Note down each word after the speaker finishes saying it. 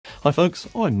Hi folks,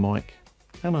 I'm Mike,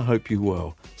 and I hope you're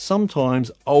well.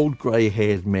 Sometimes old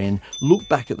grey-haired men look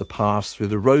back at the past through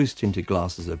the rose-tinted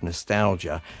glasses of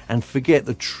nostalgia and forget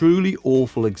the truly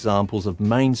awful examples of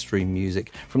mainstream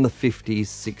music from the 50s,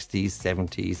 60s,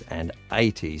 70s and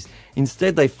 80s.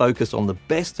 Instead, they focus on the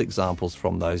best examples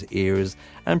from those eras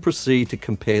and proceed to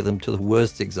compare them to the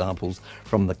worst examples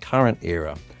from the current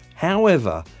era.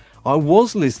 However, I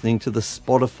was listening to the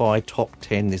Spotify Top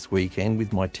 10 this weekend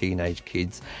with my teenage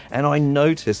kids, and I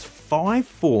noticed 5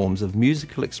 forms of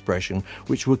musical expression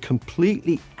which were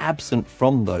completely absent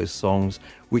from those songs,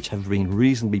 which have been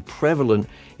reasonably prevalent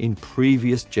in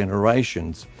previous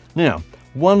generations. Now,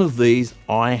 one of these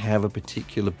I have a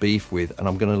particular beef with, and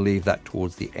I'm going to leave that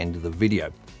towards the end of the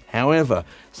video. However,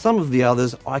 some of the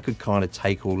others I could kind of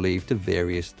take or leave to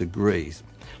various degrees.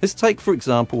 Let's take, for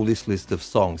example, this list of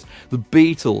songs. The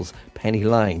Beatles, Penny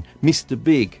Lane, Mr.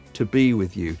 Big, To Be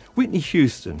With You, Whitney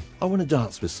Houston, I Want to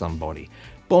Dance With Somebody,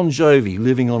 Bon Jovi,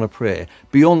 Living on a Prayer,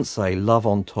 Beyonce, Love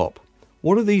on Top.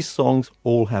 What do these songs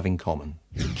all have in common?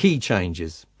 Key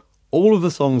changes. All of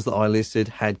the songs that I listed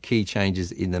had key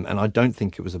changes in them, and I don't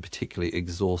think it was a particularly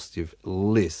exhaustive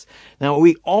list. Now,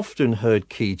 we often heard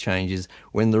key changes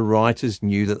when the writers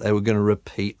knew that they were going to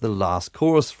repeat the last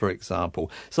chorus, for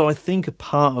example. So I think a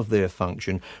part of their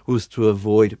function was to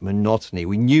avoid monotony.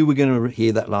 We knew we were going to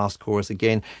hear that last chorus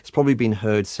again. It's probably been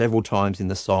heard several times in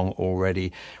the song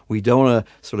already. We don't want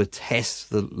to sort of test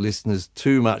the listeners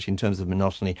too much in terms of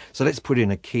monotony, so let's put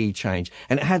in a key change.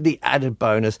 And it had the added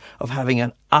bonus of having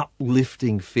an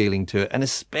uplifting feeling to it, and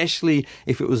especially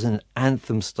if it was an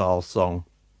anthem style song,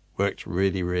 worked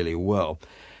really, really well.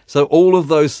 So all of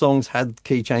those songs had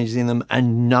key changes in them,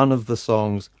 and none of the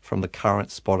songs from the current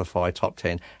Spotify Top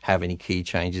 10 have any key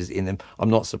changes in them. I'm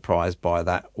not surprised by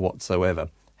that whatsoever.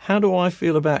 How do I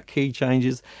feel about key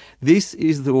changes? This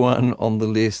is the one on the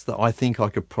list that I think I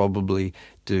could probably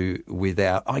do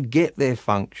without. I get their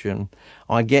function.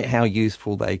 I get how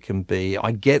useful they can be.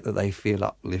 I get that they feel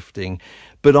uplifting.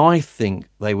 But I think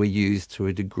they were used to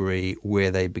a degree where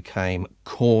they became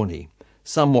corny.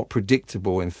 Somewhat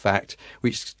predictable, in fact,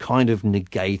 which kind of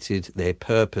negated their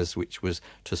purpose, which was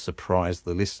to surprise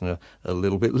the listener a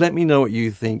little bit. Let me know what you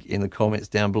think in the comments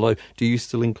down below. Do you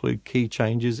still include key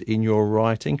changes in your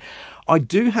writing? I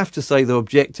do have to say, though,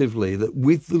 objectively, that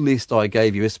with the list I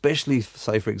gave you, especially,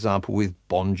 say, for example, with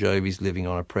Bon Jovi's Living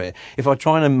on a Prayer, if I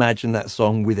try and imagine that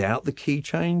song without the key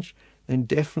change, then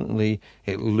definitely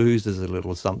it loses a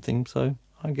little something. So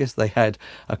I guess they had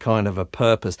a kind of a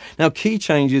purpose. Now, key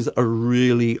changes are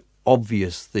really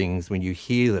obvious things when you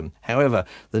hear them. However,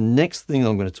 the next thing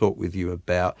I'm going to talk with you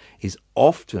about is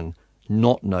often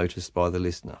not noticed by the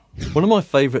listener. One of my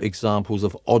favourite examples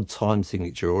of odd time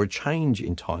signature or a change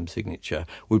in time signature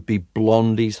would be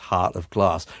Blondie's Heart of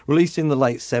Glass, released in the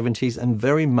late 70s and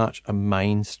very much a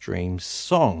mainstream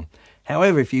song.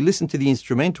 However, if you listen to the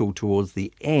instrumental towards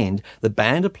the end, the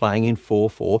band are playing in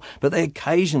 4/4, but they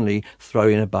occasionally throw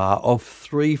in a bar of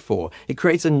 3/4. It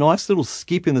creates a nice little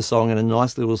skip in the song and a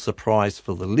nice little surprise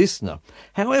for the listener.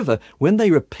 However, when they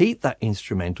repeat that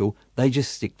instrumental, they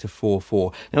just stick to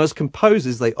 4/4. Now, as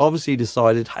composers, they obviously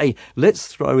decided, hey, let's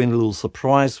throw in a little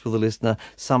surprise for the listener,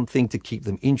 something to keep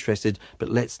them interested, but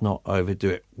let's not overdo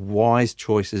it. Wise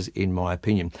choices, in my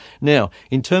opinion. Now,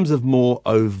 in terms of more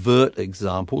overt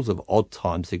examples of odd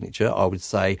time signature, I would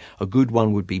say a good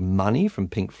one would be Money from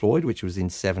Pink Floyd, which was in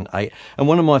 7/8, and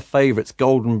one of my favourites,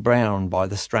 Golden Brown by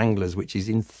the Stranglers, which is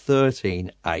in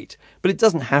 13/8. But it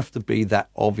doesn't have to be that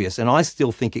obvious, and I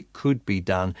still think it could be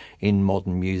done in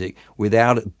modern music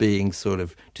without it being sort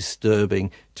of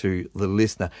disturbing to the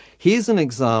listener. Here's an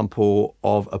example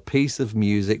of a piece of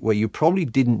music where you probably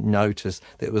didn't notice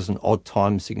there was an odd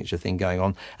time signature thing going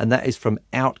on, and that is from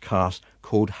Outkast,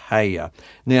 called Hey Ya.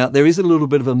 Now, there is a little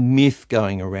bit of a myth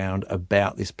going around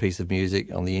about this piece of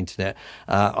music on the internet.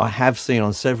 I have seen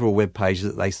on several web pages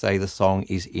that they say the song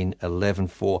is in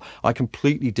 11/4. I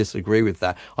completely disagree with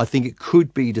that. I think it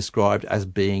could be described as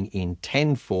being in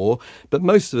 10/4, but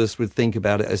most of us would think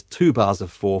about it as 2 bars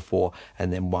of 4/4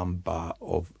 and then 1 bar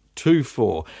of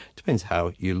 2/4. Depends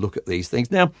how you look at these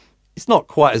things. Now, it's not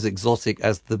quite as exotic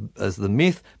as the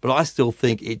myth, but I still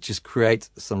think it just creates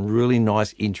some really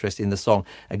nice interest in the song.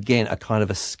 Again, a kind of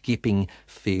a skipping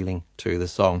feeling to the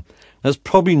song. Now, it's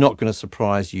probably not going to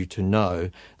surprise you to know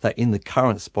that in the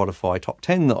current Spotify Top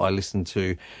 10 that I listen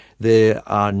to, there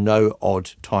are no odd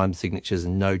time signatures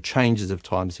and no changes of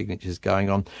time signatures going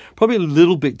on. Probably a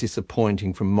little bit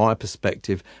disappointing from my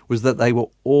perspective was that they were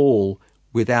all,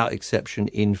 without exception,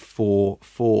 in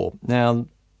 4/4. Now,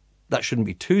 that shouldn't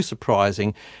be too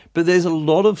surprising, but there's a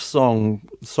lot of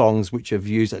songs which have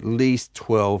used at least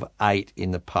 12/8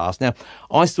 in the past. Now,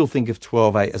 I still think of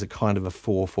 12/8 as a kind of a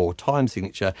 4/4 time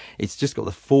signature. It's just got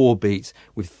the 4 beats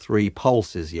with 3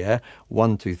 pulses, yeah?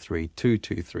 1, 2, 3, 2,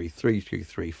 2, 3, 3, 2,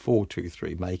 3, 4, 2,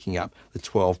 3, making up the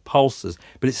 12 pulses.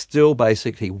 But it's still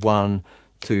basically 1,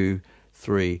 2,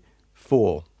 3,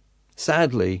 4.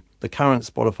 Sadly, the current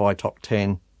Spotify top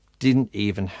 10 didn't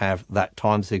even have that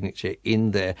time signature in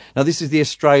there. Now, this is the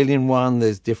Australian one.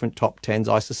 There's different top 10s.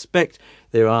 I suspect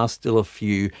there are still a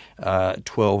few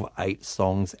 12/8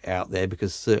 songs out there,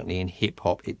 because certainly in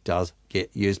hip-hop it does get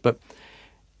used. But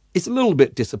it's a little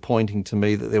bit disappointing to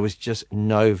me that there was just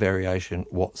no variation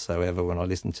whatsoever when I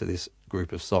listened to this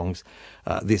group of songs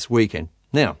this weekend.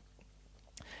 Now,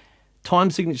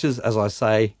 time signatures, as I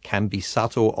say, can be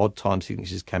subtle. Odd time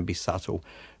signatures can be subtle.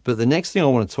 But the next thing I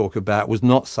want to talk about was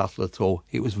not subtle at all.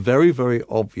 It was very, very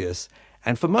obvious.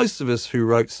 And for most of us who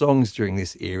wrote songs during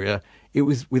this era, it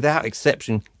was without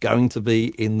exception going to be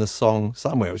in the song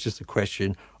somewhere. It was just a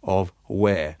question of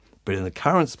where. But in the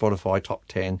current Spotify top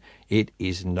 10, it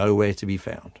is nowhere to be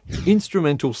found.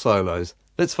 Instrumental solos.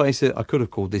 Let's face it, I could have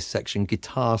called this section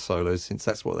guitar solos, since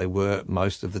that's what they were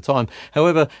most of the time.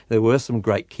 However, there were some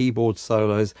great keyboard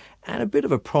solos and a bit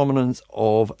of a prominence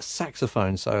of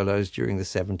saxophone solos during the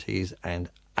 70s and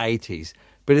 80s.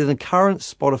 But in the current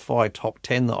Spotify top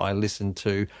 10 that I listened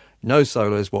to, no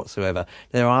solos whatsoever.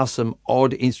 There are some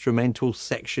odd instrumental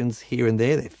sections here and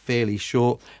there. They're fairly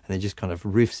short and they're just kind of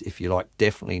riffs, if you like.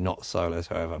 Definitely not solos,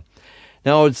 however.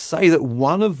 Now, I would say that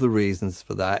one of the reasons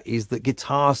for that is that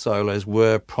guitar solos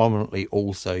were prominently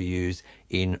also used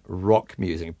in rock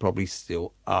music, probably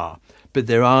still are. But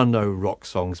there are no rock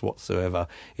songs whatsoever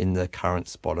in the current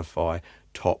Spotify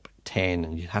top 10,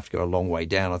 and you'd have to go a long way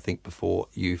down, I think, before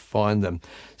you find them.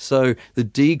 So the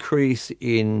decrease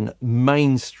in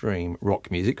mainstream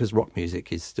rock music, because rock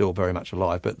music is still very much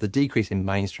alive, but the decrease in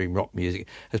mainstream rock music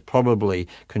has probably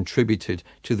contributed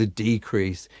to the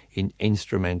decrease in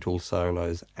instrumental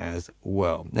solos as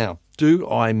well. Now, do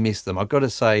I miss them? I've got to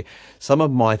say, some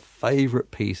of my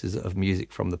favourite pieces of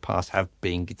music from the past have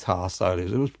been guitar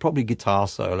solos. It was probably guitar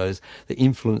solos that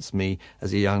influenced me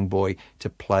as a young boy to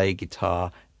play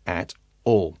guitar at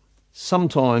all.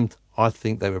 Sometimes I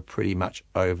think they were pretty much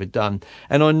overdone.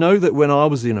 And I know that when I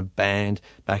was in a band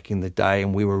back in the day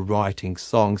and we were writing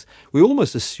songs, we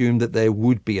almost assumed that there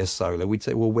would be a solo. We'd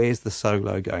say, well, where's the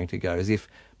solo going to go? As if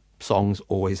songs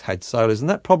always had solos. And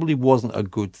that probably wasn't a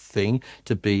good thing,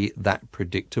 to be that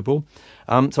predictable.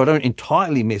 So I don't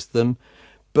entirely miss them,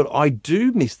 but I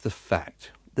do miss the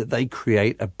fact that they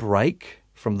create a break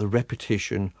from the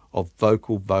repetition of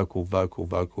vocal, vocal, vocal,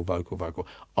 vocal, vocal, vocal.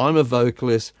 I'm a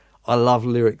vocalist. I love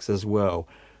lyrics as well.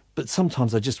 But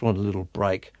sometimes I just want a little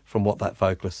break from what that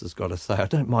vocalist has got to say. I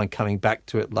don't mind coming back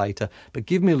to it later, but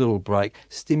give me a little break,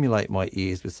 stimulate my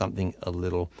ears with something a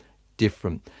little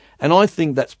different. And I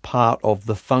think that's part of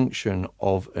the function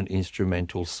of an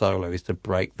instrumental solo, is to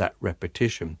break that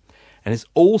repetition. And it's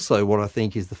also what I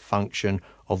think is the function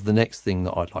of the next thing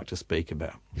that I'd like to speak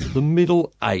about. The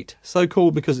middle 8. So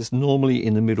called because it's normally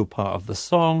in the middle part of the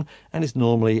song and it's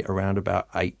normally around about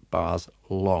 8 bars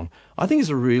long. I think it's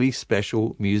a really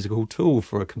special musical tool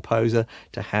for a composer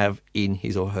to have in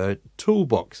his or her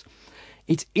toolbox.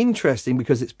 It's interesting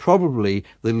because it's probably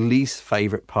the least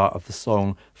favourite part of the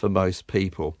song for most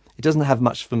people. It doesn't have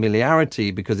much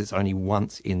familiarity because it's only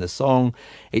once in the song.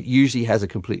 It usually has a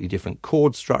completely different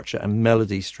chord structure and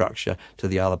melody structure to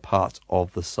the other parts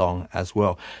of the song as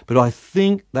well. But I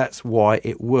think that's why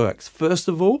it works. First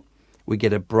of all, we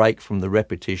get a break from the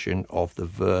repetition of the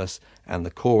verse and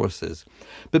the choruses.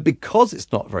 But because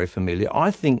it's not very familiar,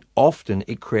 I think often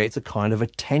it creates a kind of a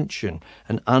tension,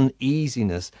 an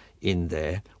uneasiness in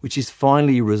there, which is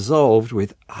finally resolved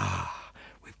with,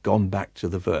 we've gone back to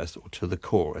the verse or to the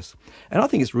chorus. And I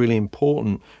think it's really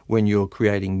important when you're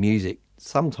creating music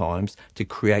sometimes to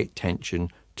create tension,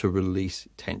 to release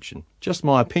tension. Just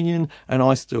my opinion, and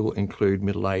I still include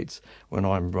middle eights when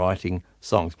I'm writing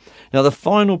songs. Now, the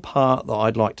final part that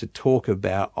I'd like to talk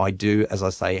about, I do, as I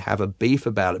say, have a beef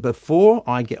about it. Before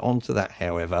I get onto that,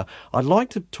 however, I'd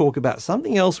like to talk about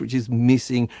something else which is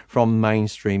missing from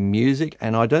mainstream music,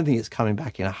 and I don't think it's coming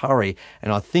back in a hurry,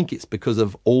 and I think it's because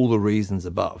of all the reasons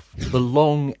above. The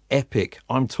long epic.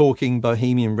 I'm talking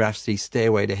Bohemian Rhapsody,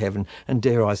 Stairway to Heaven, and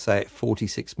dare I say it,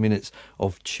 46 minutes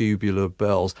of Tubular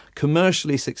Bells.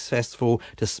 Commercially successful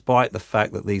despite the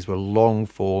fact that these were long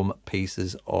form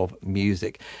pieces of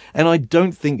music. And I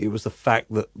don't think it was the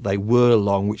fact that they were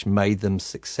long which made them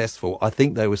successful. I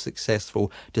think they were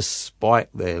successful despite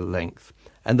their length.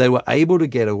 And they were able to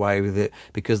get away with it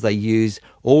because they used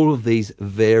all of these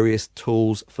various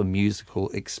tools for musical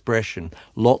expression,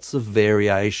 lots of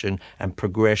variation and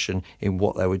progression in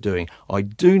what they were doing. I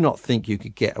do not think you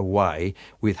could get away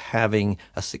with having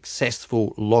a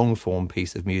successful long-form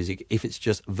piece of music if it's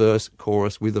just verse,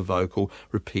 chorus with a vocal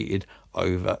repeated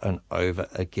over and over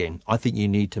again. I think you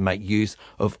need to make use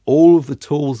of all of the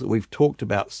tools that we've talked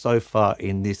about so far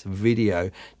in this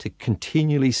video to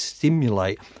continually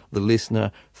stimulate the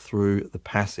listener through the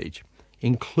passage,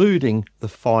 including the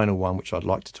final one, which I'd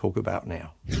like to talk about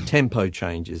now. Tempo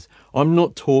changes. I'm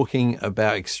not talking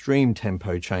about extreme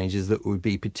tempo changes that would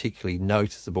be particularly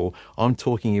noticeable. I'm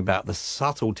talking about the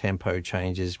subtle tempo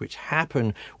changes which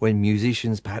happen when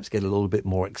musicians perhaps get a little bit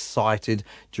more excited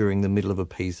during the middle of a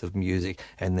piece of music,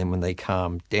 and then when they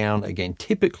calm down again.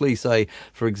 Typically, say,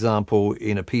 for example,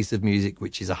 in a piece of music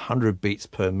which is 100 beats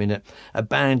per minute, a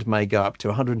band may go up to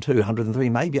 102, 103,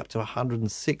 maybe up to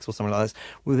 106 or something like this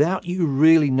without you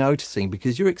really noticing,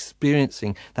 because you're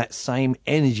experiencing that same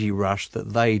energy rush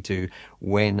that they do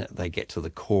when they get to the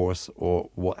chorus or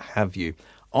what have you.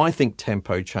 I think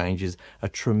tempo changes are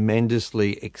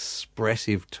tremendously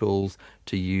expressive tools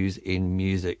to use in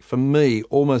music. For me,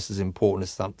 almost as important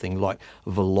as something like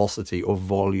velocity or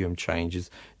volume changes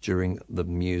during the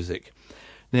music.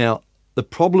 Now, the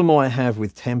problem I have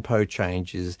with tempo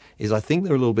changes is I think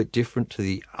they're a little bit different to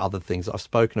the other things I've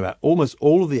spoken about. Almost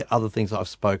all of the other things I've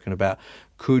spoken about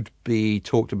could be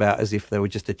talked about as if they were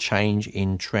just a change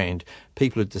in trend.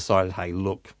 People have decided, hey,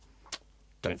 look,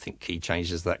 don't think key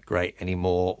change is that great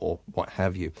anymore or what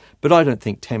have you. But I don't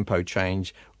think tempo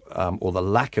change or the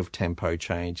lack of tempo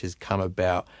change has come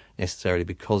about necessarily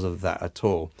because of that at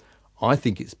all. I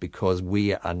think it's because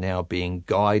we are now being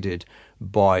guided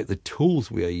by the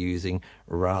tools we are using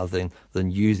rather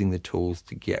than using the tools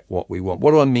to get what we want.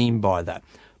 What do I mean by that?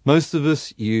 Most of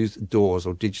us use DAWs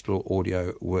or digital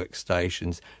audio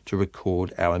workstations to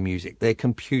record our music. They're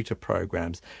computer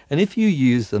programs. And if you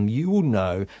use them, you will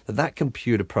know that that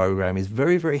computer program is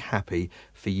very, very happy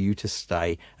for you to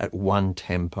stay at one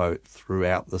tempo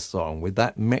throughout the song, with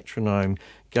that metronome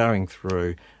going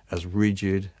through as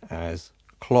rigid as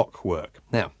clockwork.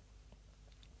 Now,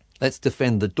 let's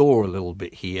defend the DAW a little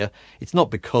bit here. It's not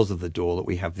because of the DAW that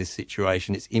we have this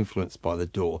situation. It's influenced by the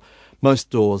DAW. Most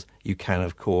DAWs, you can,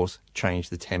 of course, change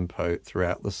the tempo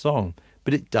throughout the song,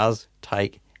 but it does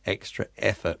take extra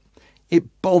effort.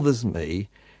 It bothers me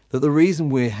that the reason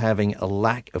we're having a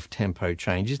lack of tempo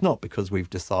change is not because we've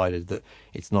decided that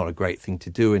it's not a great thing to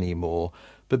do anymore,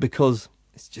 but because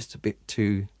it's just a bit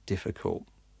too difficult.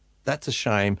 That's a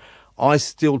shame. I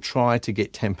still try to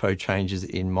get tempo changes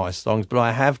in my songs, but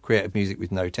I have created music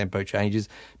with no tempo changes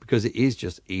because it is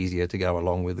just easier to go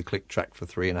along with the click track for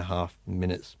 3.5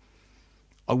 minutes.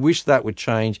 I wish that would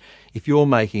change. If you're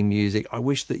making music, I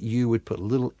wish that you would put a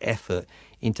little effort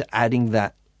into adding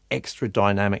that extra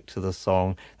dynamic to the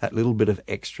song, that little bit of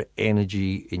extra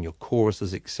energy in your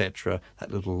choruses, etc.,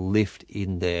 that little lift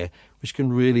in there, which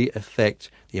can really affect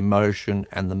the emotion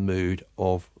and the mood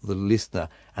of the listener.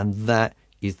 And that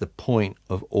is the point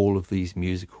of all of these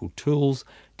musical tools,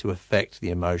 to affect the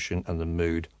emotion and the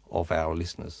mood of our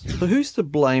listeners. So who's to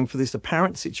blame for this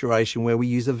apparent situation where we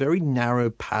use a very narrow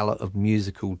palette of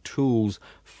musical tools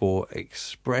for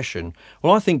expression?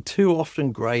 Well, I think too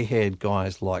often grey-haired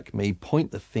guys like me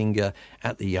point the finger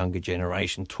at the younger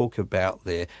generation, talk about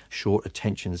their short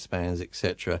attention spans,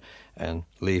 etc., and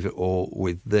leave it all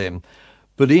with them.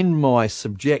 But in my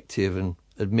subjective and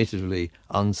admittedly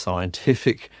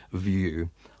unscientific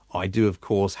view, I do, of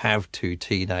course, have 2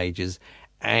 teenagers,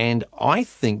 and I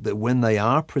think that when they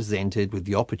are presented with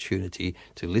the opportunity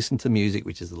to listen to music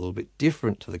which is a little bit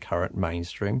different to the current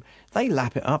mainstream, they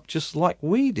lap it up just like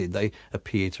we did. They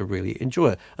appear to really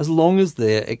enjoy it, as long as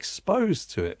they're exposed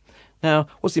to it. Now,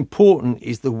 what's important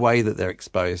is the way that they're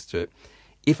exposed to it.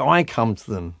 If I come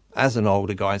to them as an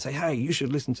older guy and say, hey, you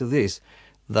should listen to this,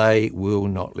 they will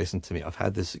not listen to me. I've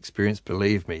had this experience,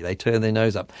 believe me. They turn their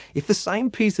nose up. If the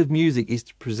same piece of music is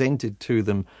presented to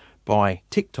them by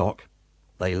TikTok,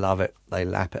 they love it, they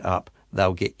lap it up,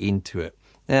 they'll get into it.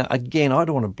 Now, again, I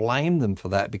don't want to blame them for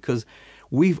that, because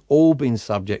we've all been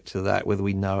subject to that, whether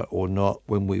we know it or not,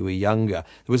 when we were younger.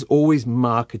 There was always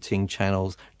marketing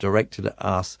channels directed at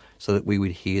us so that we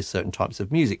would hear certain types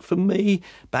of music. For me,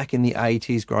 back in the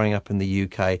 80s, growing up in the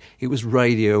UK, it was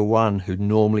Radio 1 who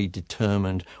normally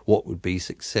determined what would be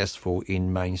successful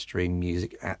in mainstream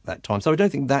music at that time. So I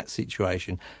don't think that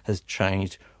situation has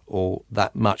changed all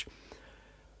that much.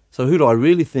 So who do I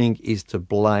really think is to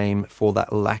blame for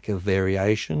that lack of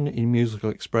variation in musical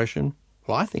expression?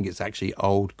 Well, I think it's actually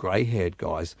old grey-haired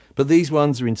guys. But these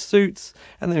ones are in suits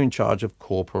and they're in charge of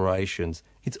corporations.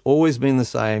 It's always been the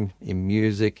same in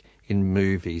music, in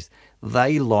movies.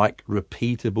 They like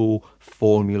repeatable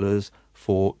formulas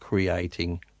for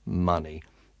creating money.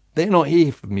 They're not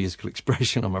here for musical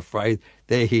expression, I'm afraid.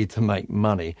 They're here to make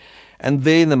money. And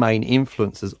they're the main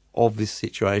influencers of this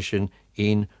situation,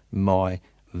 in my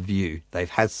view. They've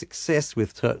had success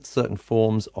with certain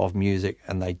forms of music,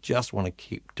 and they just want to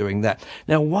keep doing that.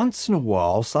 Now, once in a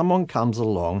while, someone comes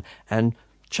along and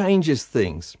changes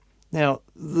things. Now,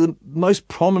 the most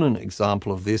prominent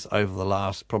example of this over the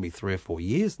last probably 3 or 4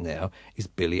 years now is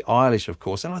Billie Eilish, of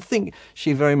course, and I think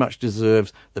she very much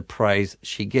deserves the praise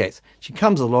she gets. She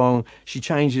comes along, she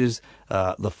changes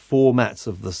the formats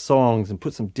of the songs and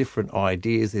puts some different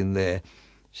ideas in there.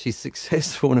 She's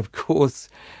successful, and of course,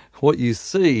 what you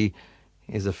see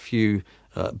is a few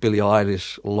Billie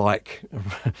Eilish-like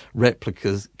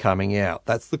replicas coming out.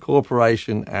 That's the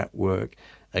corporation at work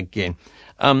again.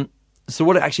 So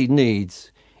what it actually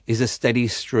needs is a steady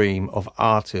stream of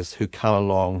artists who come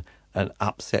along and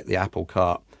upset the apple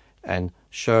cart and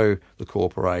show the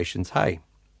corporations, hey,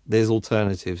 there's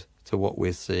alternatives to what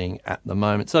we're seeing at the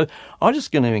moment. So I'm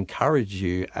just going to encourage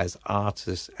you as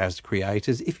artists, as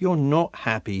creators, if you're not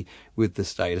happy with the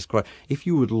status quo, if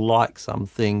you would like some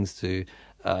things to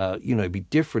be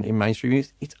different in mainstream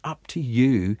music, it's up to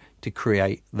you to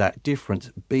create that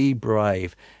difference. Be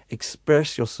brave,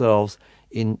 express yourselves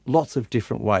in lots of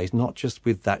different ways, not just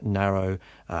with that narrow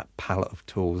palette of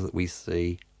tools that we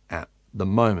see at the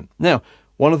moment. Now,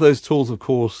 one of those tools, of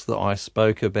course, that I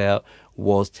spoke about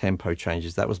was tempo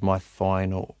changes. That was my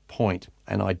final point.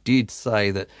 And I did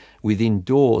say that within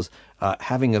doors,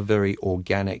 having a very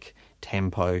organic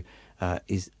tempo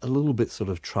is a little bit sort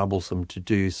of troublesome to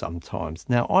do sometimes.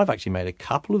 Now, I've actually made a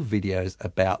couple of videos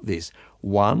about this.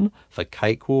 One for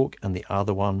Cakewalk and the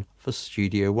other one for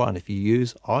Studio One. If you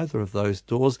use either of those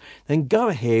doors, then go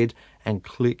ahead and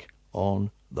click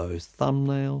on those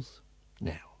thumbnails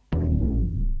now.